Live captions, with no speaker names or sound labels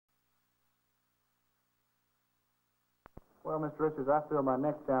Well, Mr. Richards, I feel my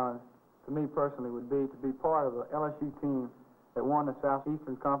next challenge, to me personally, would be to be part of the LSU team that won the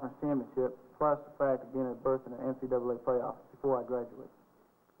Southeastern Conference Championship, plus the fact of being a berth in the NCAA playoffs before I graduate.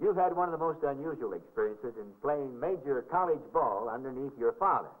 You've had one of the most unusual experiences in playing major college ball underneath your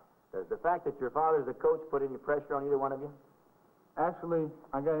father. Does the fact that your father's a coach put any pressure on either one of you? Actually,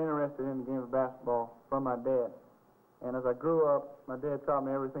 I got interested in the game of basketball from my dad. And as I grew up, my dad taught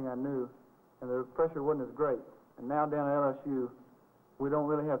me everything I knew, and the pressure wasn't as great. And now down at LSU, we don't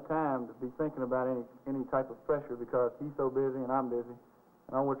really have time to be thinking about any type of pressure because he's so busy and I'm busy.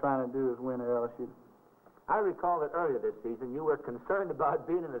 And all we're trying to do is win at LSU. I recall that earlier this season you were concerned about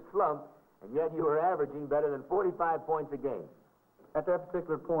being in a slump, and yet you were averaging better than 45 points a game. At that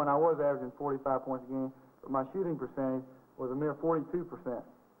particular point, I was averaging 45 points a game, but my shooting percentage was a mere 42%.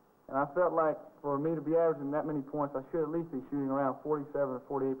 And I felt like for me to be averaging that many points, I should at least be shooting around 47 or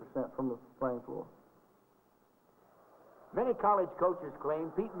 48% from the playing floor. Many college coaches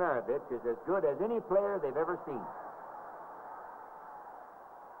claim Pete Maravich is as good as any player they've ever seen.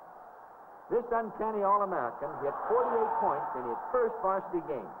 This uncanny All-American hit 48 points in his first varsity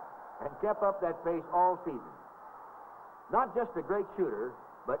game and kept up that pace all season. Not just a great shooter,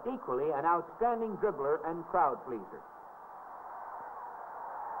 but equally an outstanding dribbler and crowd pleaser.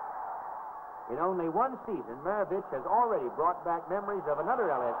 In only one season, Maravich has already brought back memories of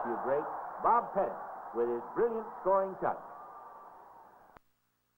another LSU great, Bob Pettit, with his brilliant scoring touch.